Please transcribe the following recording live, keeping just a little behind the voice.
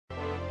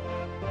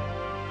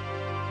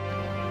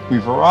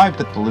We've arrived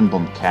at the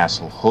Lindblom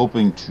Castle,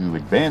 hoping to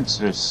advance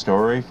this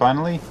story,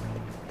 finally.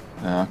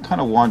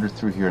 Kind of wandered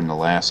through here in the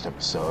last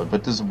episode,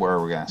 but this is where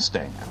we're going to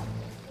stay now.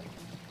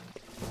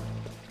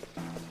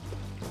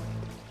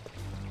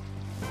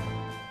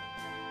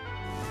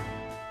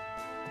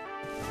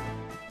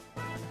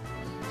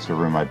 It's a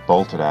room I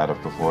bolted out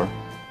of before.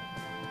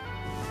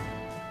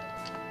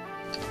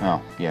 Oh,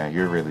 yeah,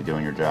 you're really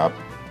doing your job.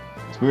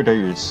 It's weird how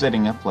you're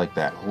sitting up like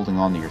that, holding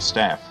on to your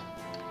staff.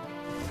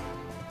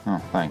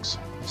 Oh, thanks.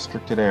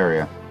 Restricted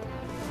area.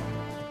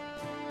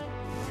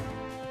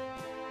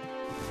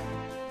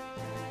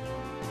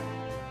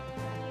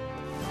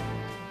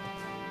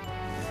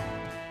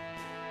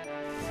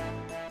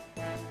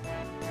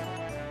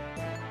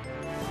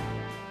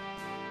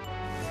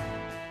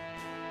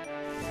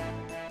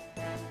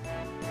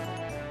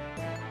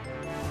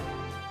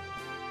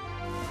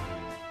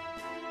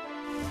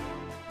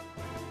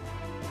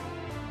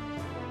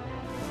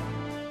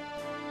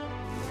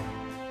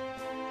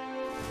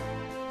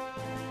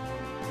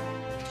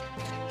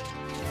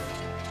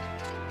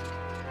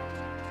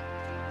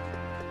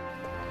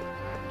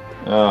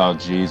 Oh,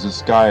 jeez,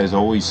 this guy is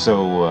always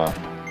so,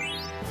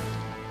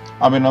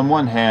 I mean, on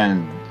one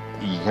hand,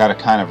 you gotta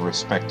kind of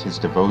respect his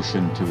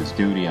devotion to his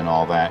duty and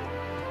all that.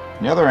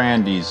 On the other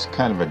hand, he's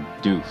kind of a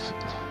doof.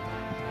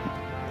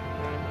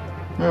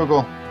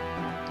 Moogle.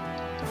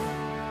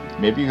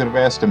 Maybe you could have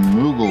asked a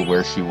Moogle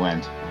where she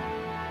went.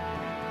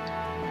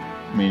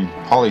 I mean,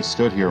 Polly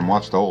stood here and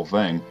watched the whole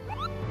thing.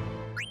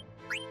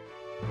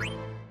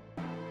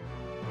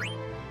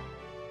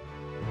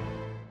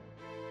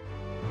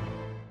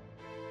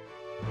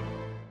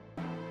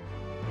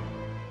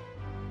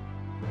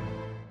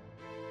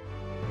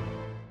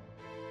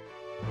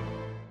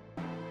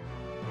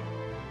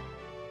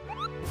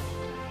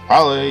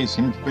 Polly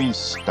seemed to be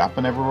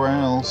stopping everywhere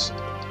else.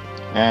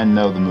 And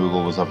no, the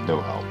Moogle was of no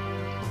help.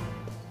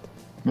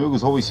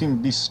 Moogles always seem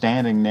to be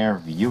standing there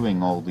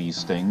viewing all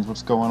these things.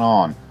 What's going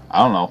on? I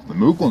don't know. The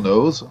Moogle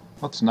knows.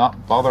 Let's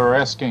not bother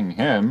asking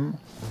him.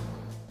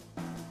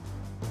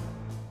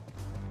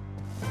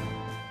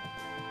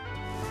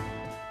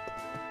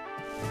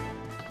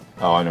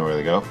 Oh, I know where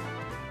they go.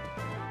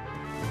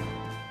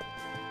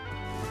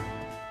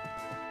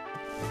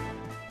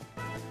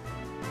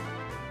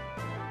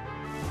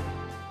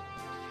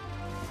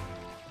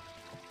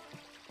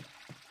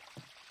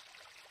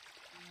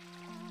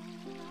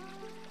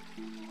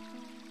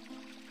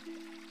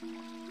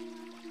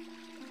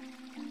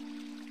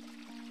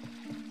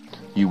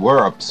 You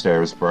were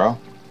upstairs, bro.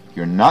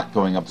 You're not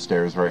going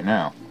upstairs right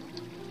now.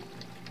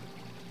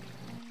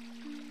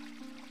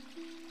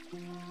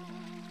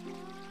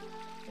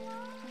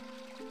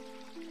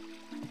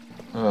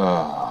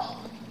 Ugh.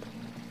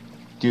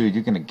 Dude,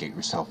 you're gonna get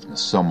yourself into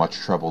so much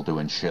trouble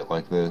doing shit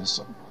like this.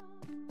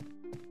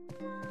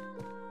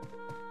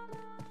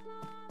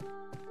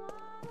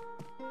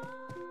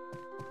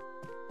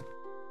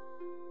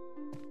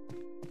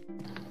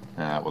 Nah,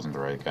 that wasn't the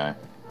right guy.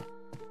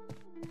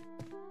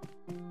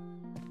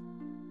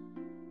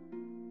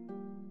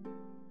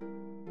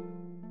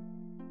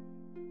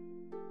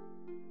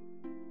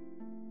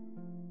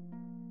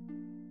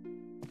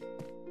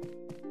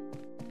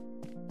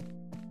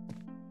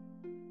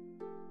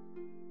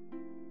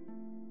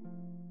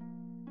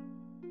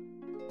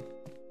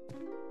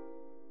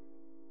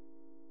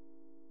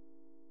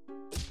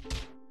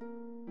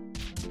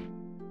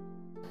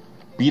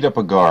 Beat up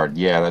a guard.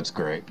 Yeah, that's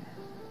great.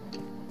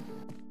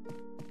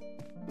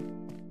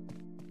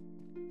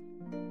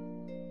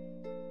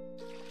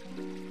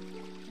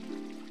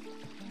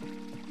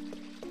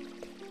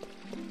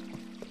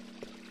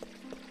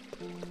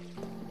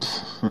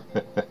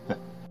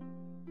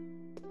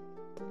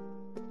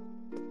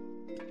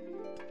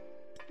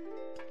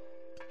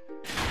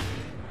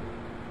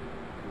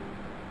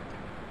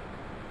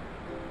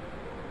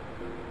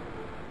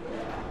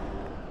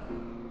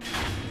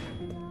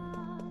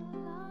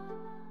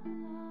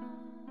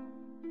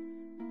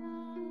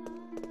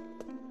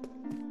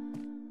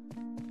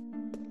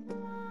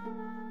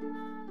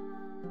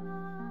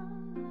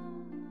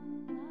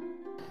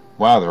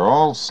 Wow, they're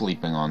all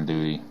sleeping on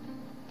duty.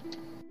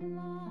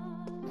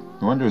 No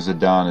wonder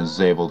Zidane is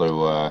able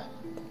to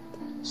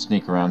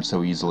sneak around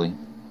so easily.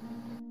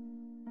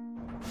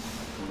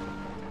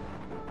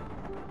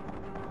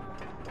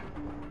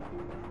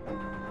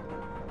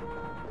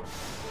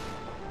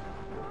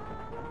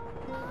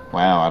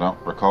 Wow, I don't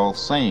recall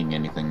saying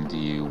anything to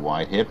you,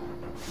 Whitehip.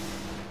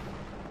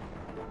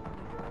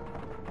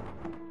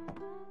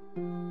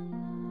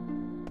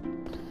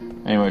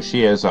 Anyway,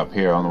 she is up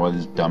here. I don't know why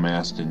this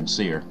dumbass didn't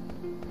see her.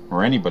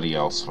 Or anybody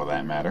else, for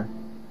that matter.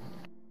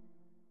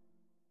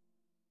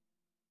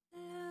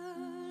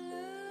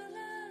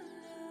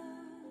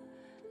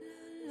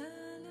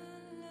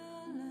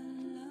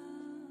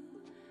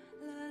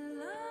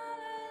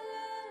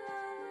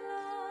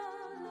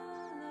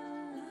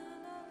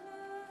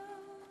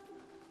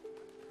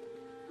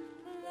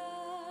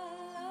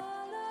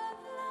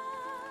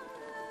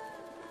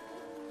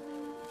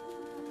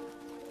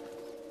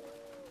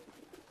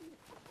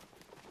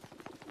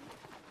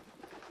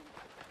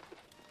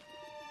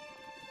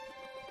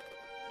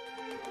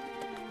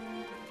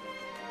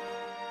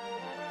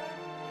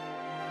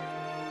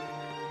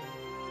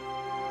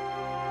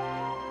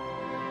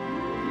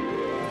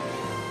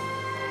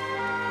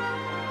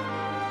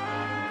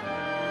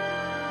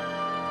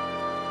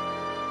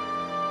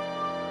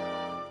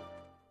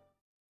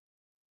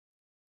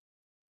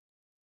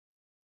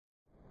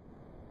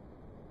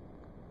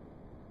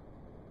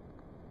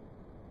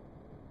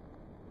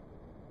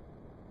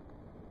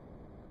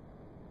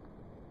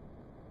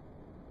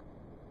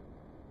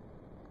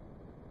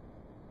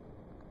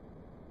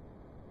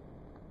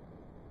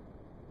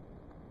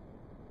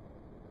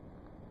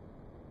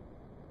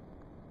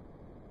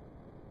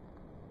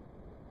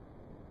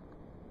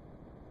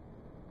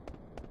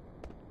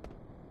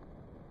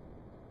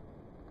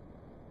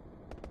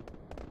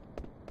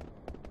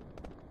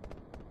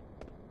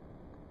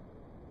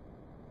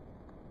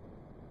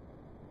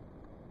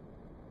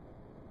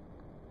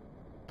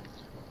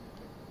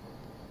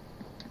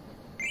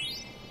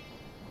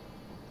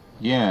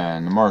 Yeah,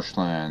 in the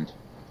marshland.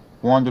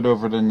 Wandered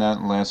over in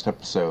that last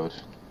episode.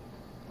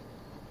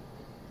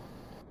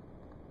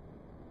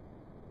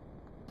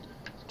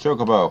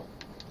 Chocobo.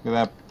 Look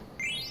at that.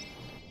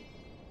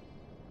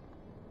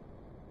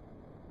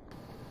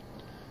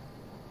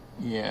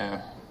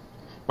 Yeah.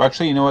 Well,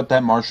 actually, you know what?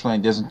 That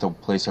marshland isn't the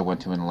place I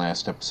went to in the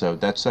last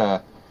episode. That's,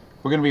 we're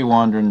gonna be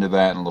wandering to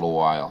that in a little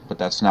while, but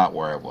that's not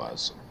where I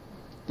was.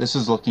 This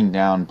is looking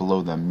down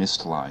below the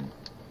mist line.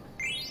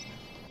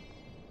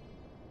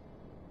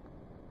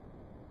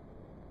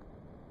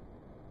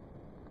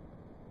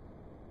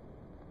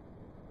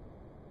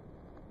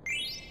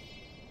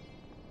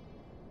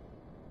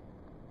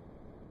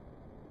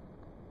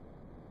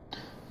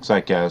 Looks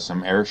like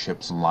some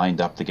airships lined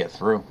up to get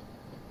through.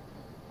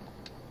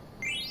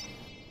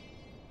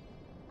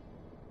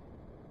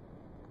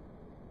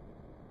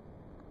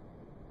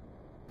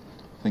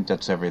 I think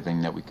that's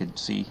everything that we could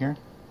see here.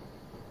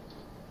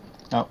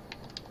 Oh.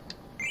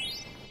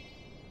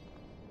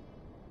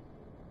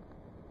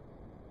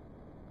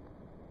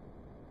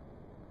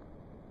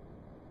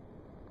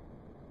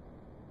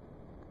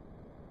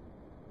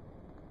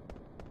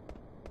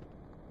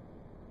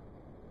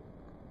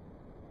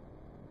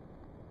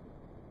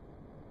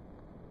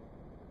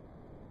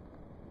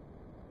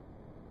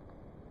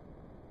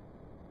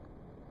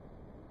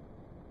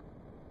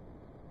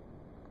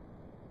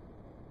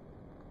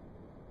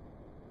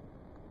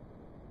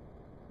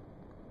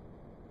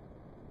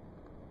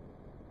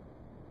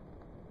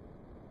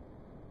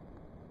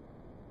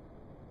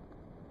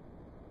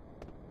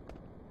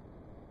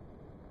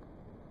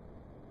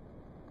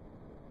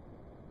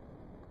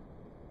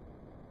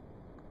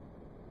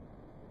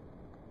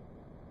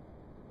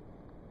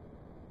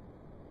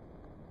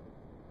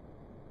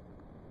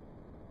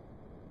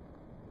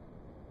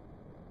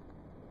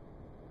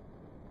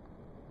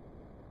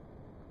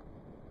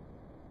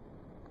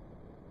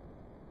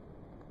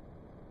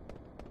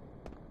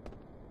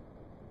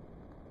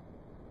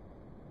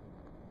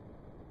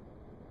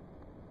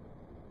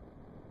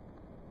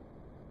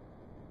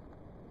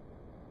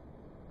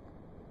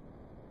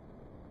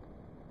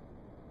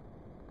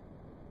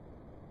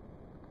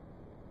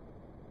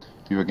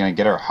 You were gonna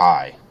get her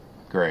high.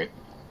 Great.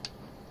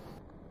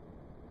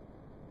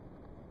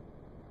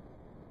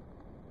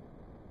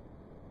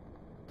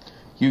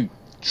 You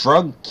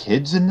drug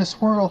kids in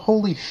this world?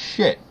 Holy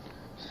shit.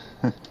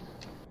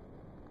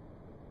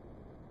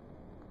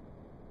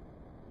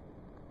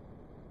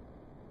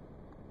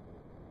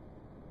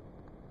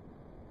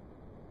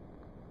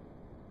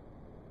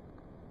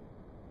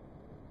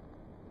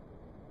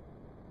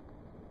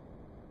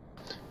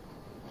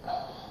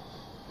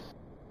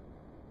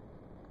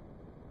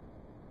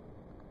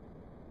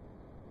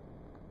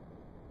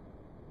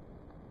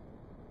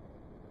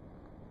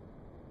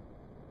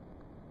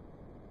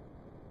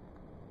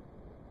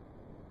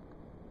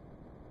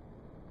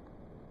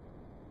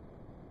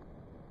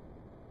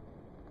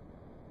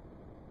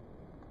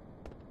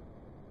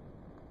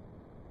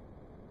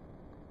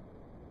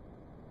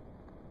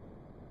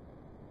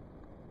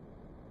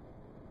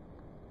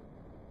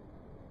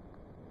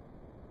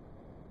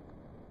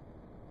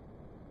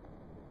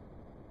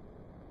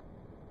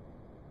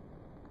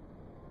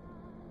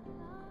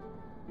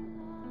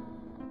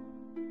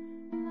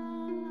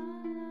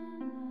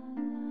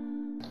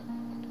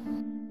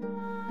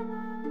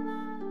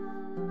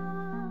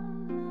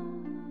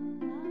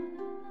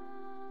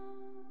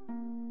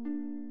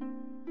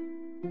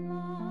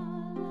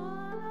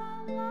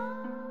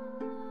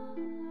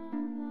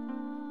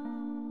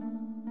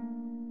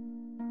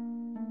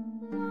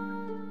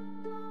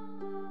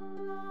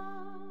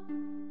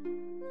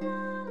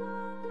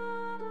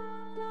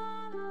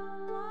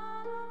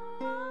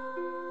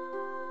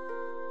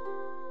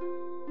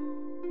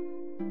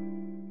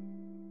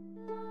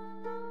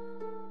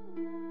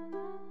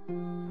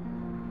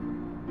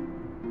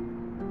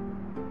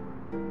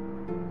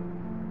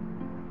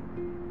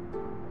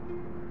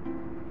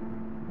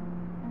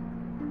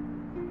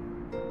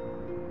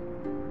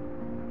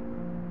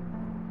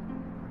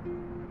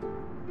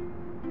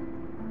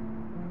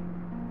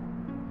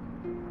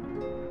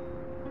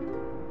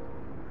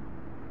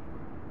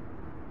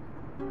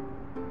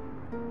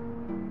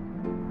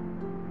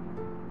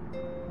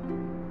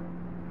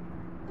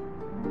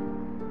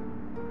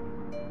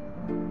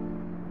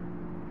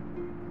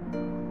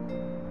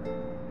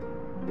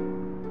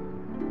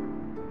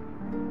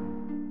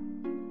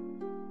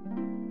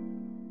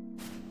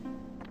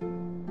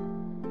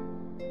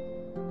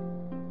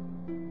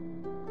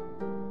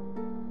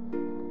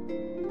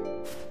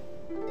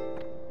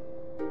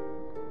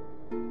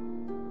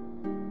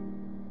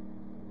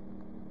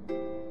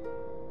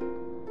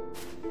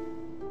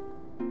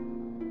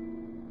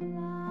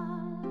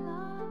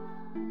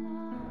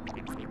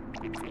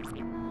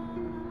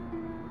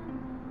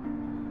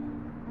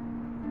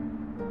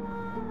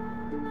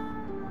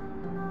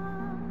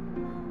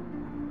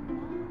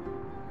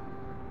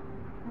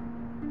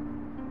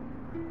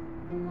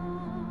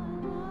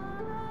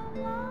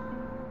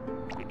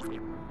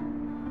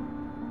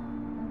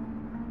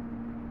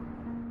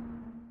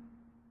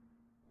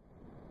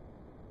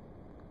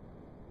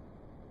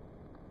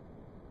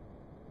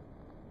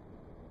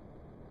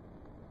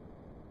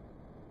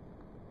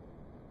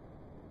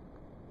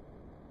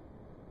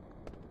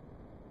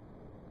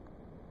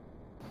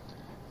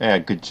 Yeah,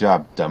 good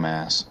job,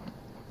 dumbass.